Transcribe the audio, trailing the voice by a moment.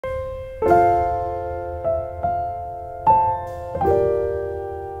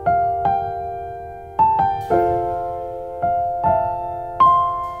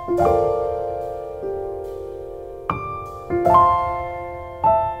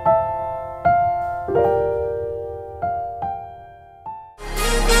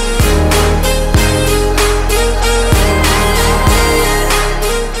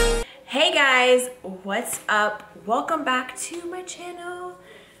to my channel.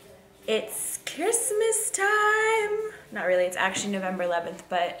 It's Christmas time. Not really, it's actually November 11th,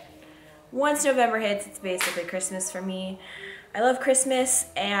 but once November hits, it's basically Christmas for me. I love Christmas,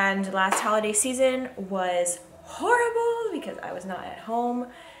 and last holiday season was horrible because I was not at home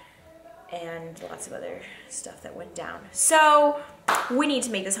and lots of other stuff that went down. So we need to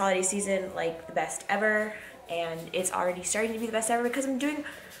make this holiday season like the best ever, and it's already starting to be the best ever because I'm doing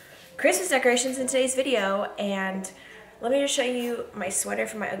Christmas decorations in today's video. And let me just show you my sweater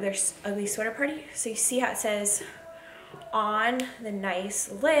from my ugly sweater party. So you see how it says on the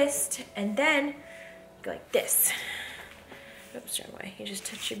nice list, and then you go like this. Oops, wrong way. You just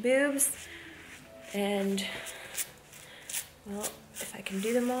touch your boobs, and well, if I can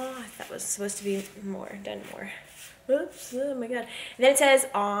do them all, I thought it was supposed to be more, done more. Oops, oh my god. And then it says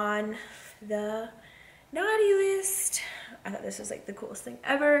on the naughty list. I thought this was like the coolest thing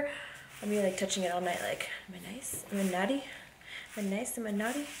ever. I'm really like touching it all night, like, am I nice? Am I naughty? Am I nice? Am I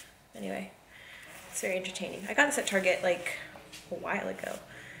naughty? Anyway, it's very entertaining. I got this at Target like a while ago.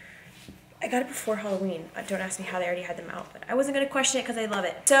 I got it before Halloween. Don't ask me how they already had them out, but I wasn't gonna question it because I love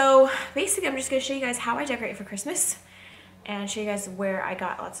it. So basically, I'm just gonna show you guys how I decorate for Christmas and show you guys where I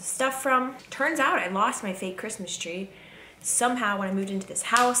got lots of stuff from. Turns out I lost my fake Christmas tree. Somehow when I moved into this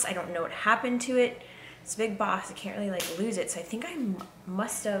house, I don't know what happened to it. It's a big box, I can't really like lose it. So I think I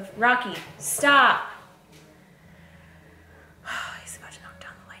must have, Rocky, stop. Oh, he's about to knock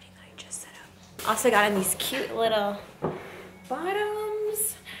down the lighting that I just set up. Also got in these cute little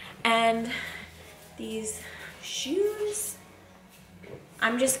bottoms and these shoes.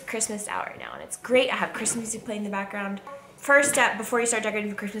 I'm just Christmased out right now, and it's great. I have Christmas music playing in the background. First step before you start decorating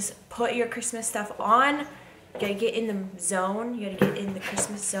for Christmas, put your Christmas stuff on. You gotta get in the zone. You gotta get in the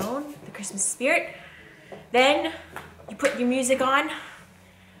Christmas zone, the Christmas spirit. Then you put your music on.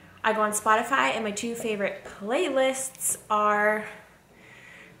 I go on Spotify, and my two favorite playlists are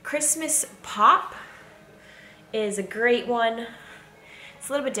Christmas Pop is a great one. It's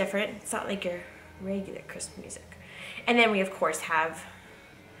a little bit different. It's not like your regular Christmas music. And then we of course have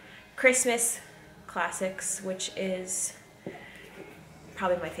Christmas Classics, which is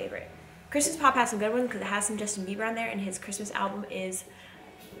probably my favorite. Christmas Pop has some good ones because it has some Justin Bieber on there, and his Christmas album is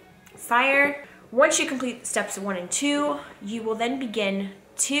fire. Once you complete steps 1 and 2, you will then begin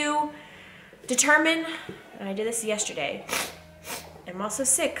to determine, and I did this yesterday, and I'm also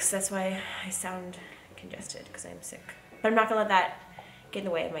sick, so that's why I sound congested, because I'm sick. But I'm not gonna let that get in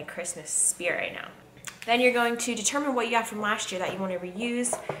the way of my Christmas spirit right now. Then you're going to determine what you have from last year that you want to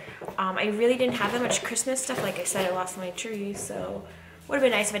reuse. I really didn't have that much Christmas stuff. Like I said, I lost my tree, so it would have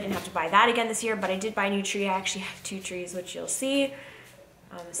been nice if I didn't have to buy that again this year, but I did buy a new tree. I actually have 2 trees, which you'll see.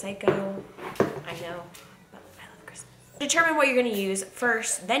 I'm a psycho, I know, but I love Christmas. Determine what you're going to use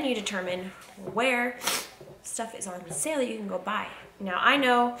first, then you determine where stuff is on sale that you can go buy. Now, I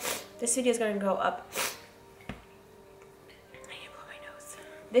know this video is going to go up. I need to blow my nose.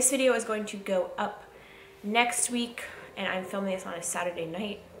 This video is going to go up next week, and I'm filming this on a Saturday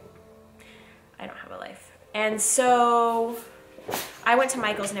night. I don't have a life. And so I went to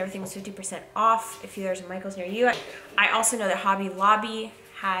Michael's and everything was 50% off if there's a Michael's near you. I also know that Hobby Lobby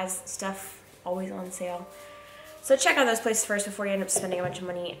has stuff always on sale. So check out those places first before you end up spending a bunch of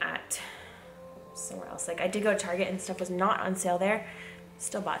money at somewhere else. Like I did go to Target and stuff was not on sale there.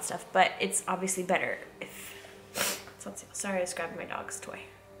 Still bought stuff, but it's obviously better if it's on sale. Sorry, I just grabbed my dog's toy.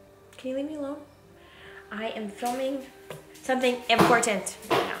 Can you leave me alone? I am filming something important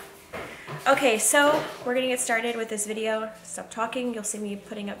right now. Okay, so we're gonna get started with this video. Stop talking, you'll see me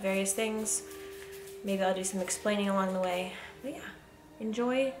putting up various things. Maybe I'll do some explaining along the way. But yeah,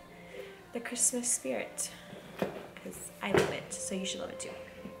 enjoy the Christmas spirit, because I love it, so you should love it too.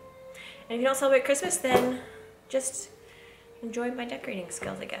 And if you don't celebrate Christmas, then just enjoy my decorating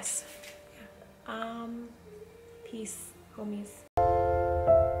skills, I guess. Yeah. Peace, homies.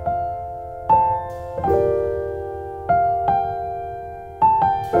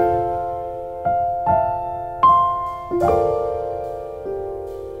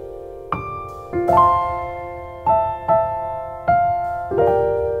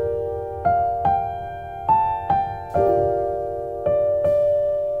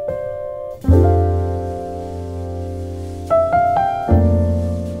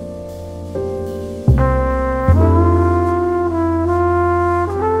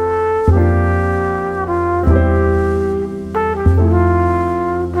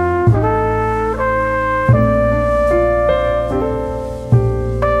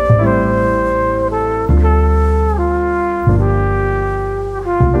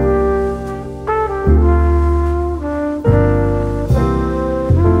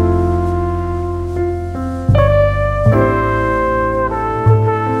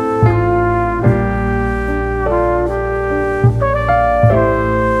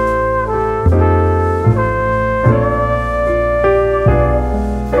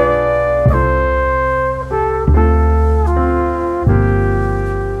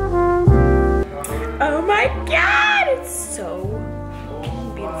 my God, it's so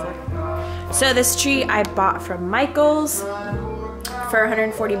beautiful. So this tree I bought from Michael's for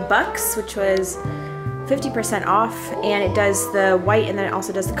 140 bucks, which was 50% off, and it does the white and then it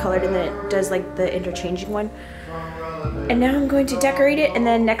also does the colored and then it does like the interchanging one. And now I'm going to decorate it, and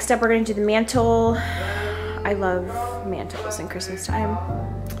then next up we're going to do the mantle. I love mantles in Christmas time.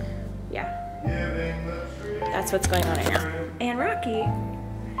 Yeah. That's what's going on right now. And Rocky.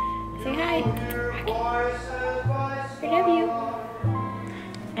 Say hi. Rocky. I love you.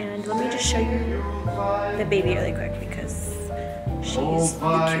 And let me just show you the baby really quick because she's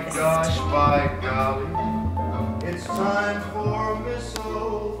the cutest. Gosh, by golly. It's time for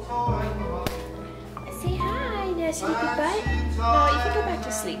mistletoe. Say hi, now sleepy butt. No, you can go back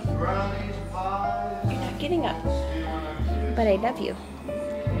to sleep. You're not getting up. But I love you.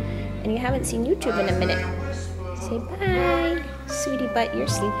 And you haven't seen YouTube in a minute. Say bye. Sweetie butt, you're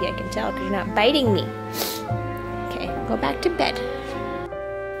sleepy, I can tell, because you're not biting me. Okay, go back to bed.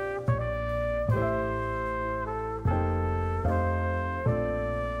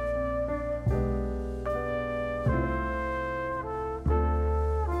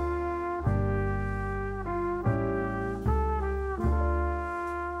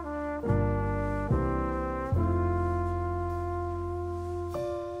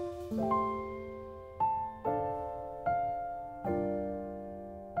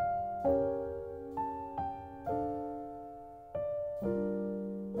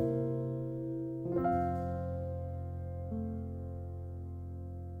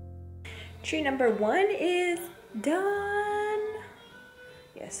 Tree number 1 is done.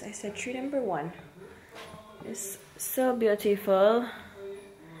 Yes, I said tree number 1. It's so beautiful.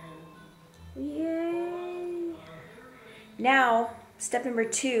 Yay. Now, step number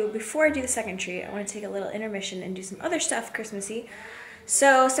 2, before I do the second tree, I want to take a little intermission and do some other stuff Christmassy.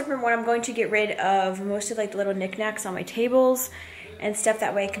 So step number 1, I'm going to get rid of most of like the little knickknacks on my tables and stuff,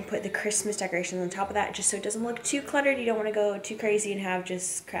 that way I can put the Christmas decorations on top of that, just so it doesn't look too cluttered. You don't want to go too crazy and have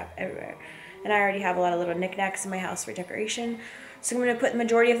just crap everywhere. And I already have a lot of little knickknacks in my house for decoration. So I'm going to put the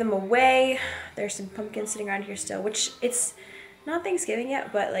majority of them away. There's some pumpkins sitting around here still, which it's not Thanksgiving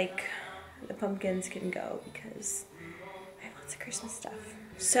yet, but like the pumpkins can go because I have lots of Christmas stuff.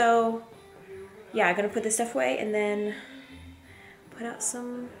 So yeah, I'm going to put this stuff away and then put out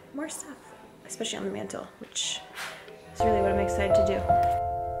some more stuff, especially on the mantle, which is really what I'm excited to do.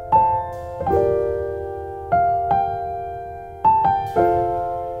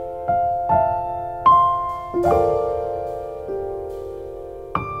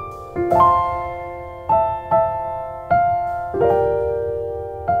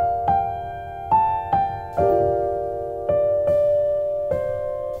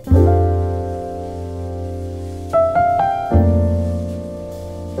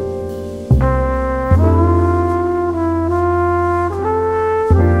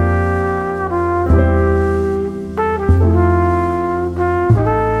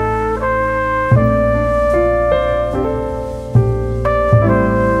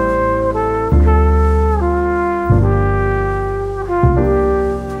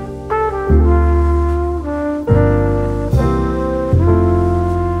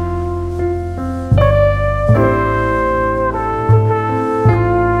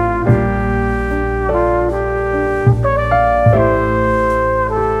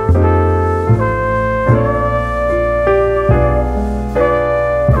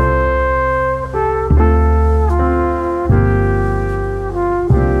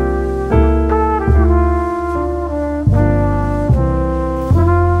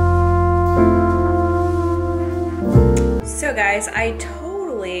 So guys, I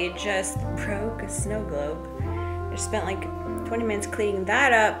totally just broke a snow globe. I just spent like 20 minutes cleaning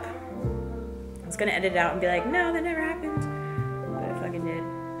that up. I was gonna edit it out and be like, no, that never happened. But I fucking did.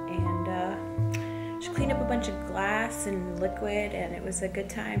 And just cleaned up a bunch of glass and liquid, and it was a good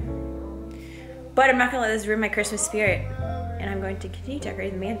time. But I'm not gonna let this ruin my Christmas spirit. And I'm going to continue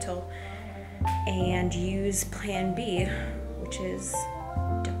decorating the mantle and use plan B, which is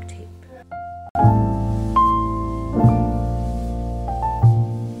duct tape.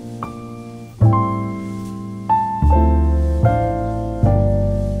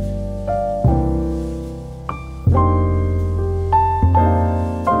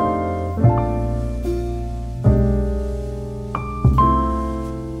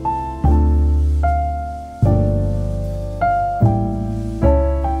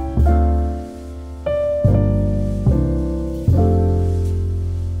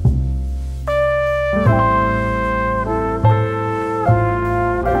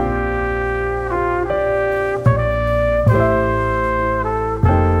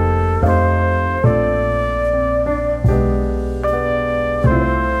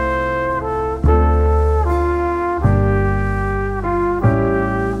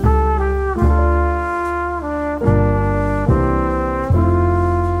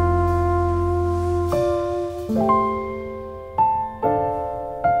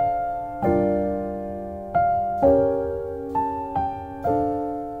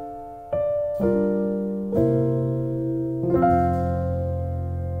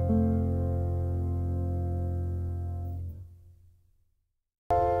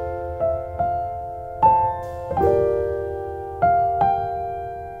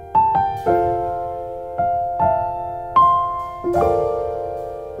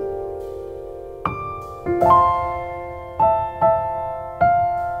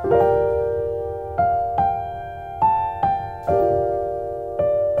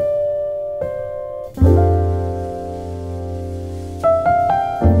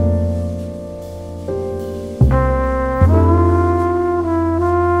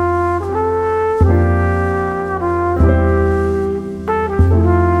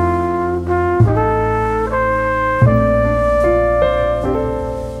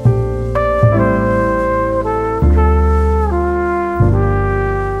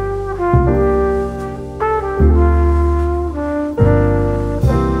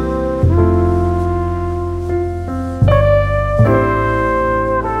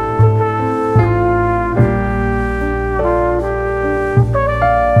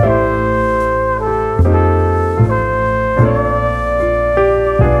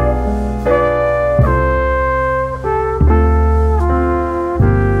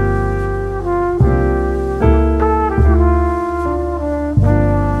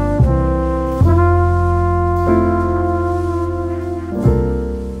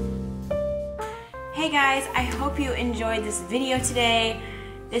 Hey guys, I hope you enjoyed this video today.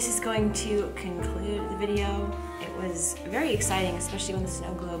 This is going to conclude the video. It was very exciting, especially when the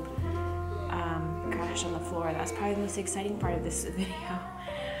snow globe crashed on the floor. That was probably the most exciting part of this video.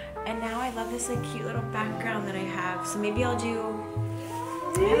 And now I love this like cute little background that I have. So maybe I'll do,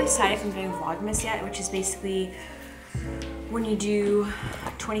 I haven't decided if I'm doing vlogmas yet, which is basically when you do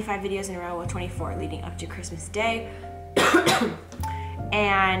 25 videos in a row, or 24 leading up to Christmas Day.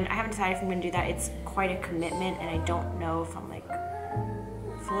 And I haven't decided if I'm going to do that. It's quite a commitment, and I don't know if I'm like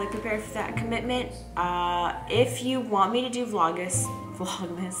fully prepared for that commitment. If you want me to do vlogmas,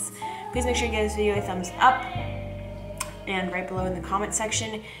 please make sure you give this video a thumbs up, and right below in the comment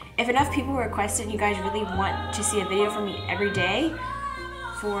section. If enough people request it and you guys really want to see a video from me every day,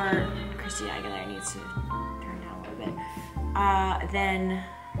 for Christina Aguilera needs to turn down a little bit, then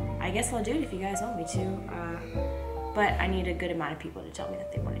I guess I'll do it if you guys want me to. But I need a good amount of people to tell me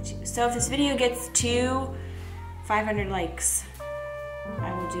that they wanted to. So if this video gets to 500 likes,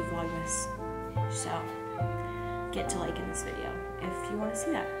 I will do vlogmas. So get to liking this video if you want to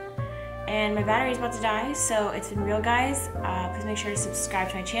see that. And my battery is about to die, so it's been real, guys. Please make sure to subscribe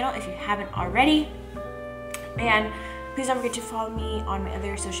to my channel if you haven't already. And please don't forget to follow me on my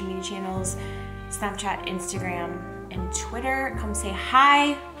other social media channels, Snapchat, Instagram, and Twitter. Come say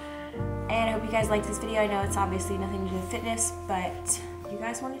hi. And I hope you guys liked this video. I know it's obviously nothing to do with fitness, but you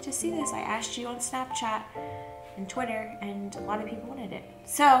guys wanted to see this. I asked you on Snapchat and Twitter, and a lot of people wanted it.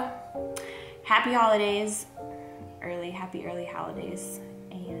 So, happy holidays. Happy early holidays.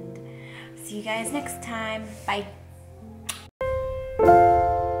 And see you guys next time. Bye.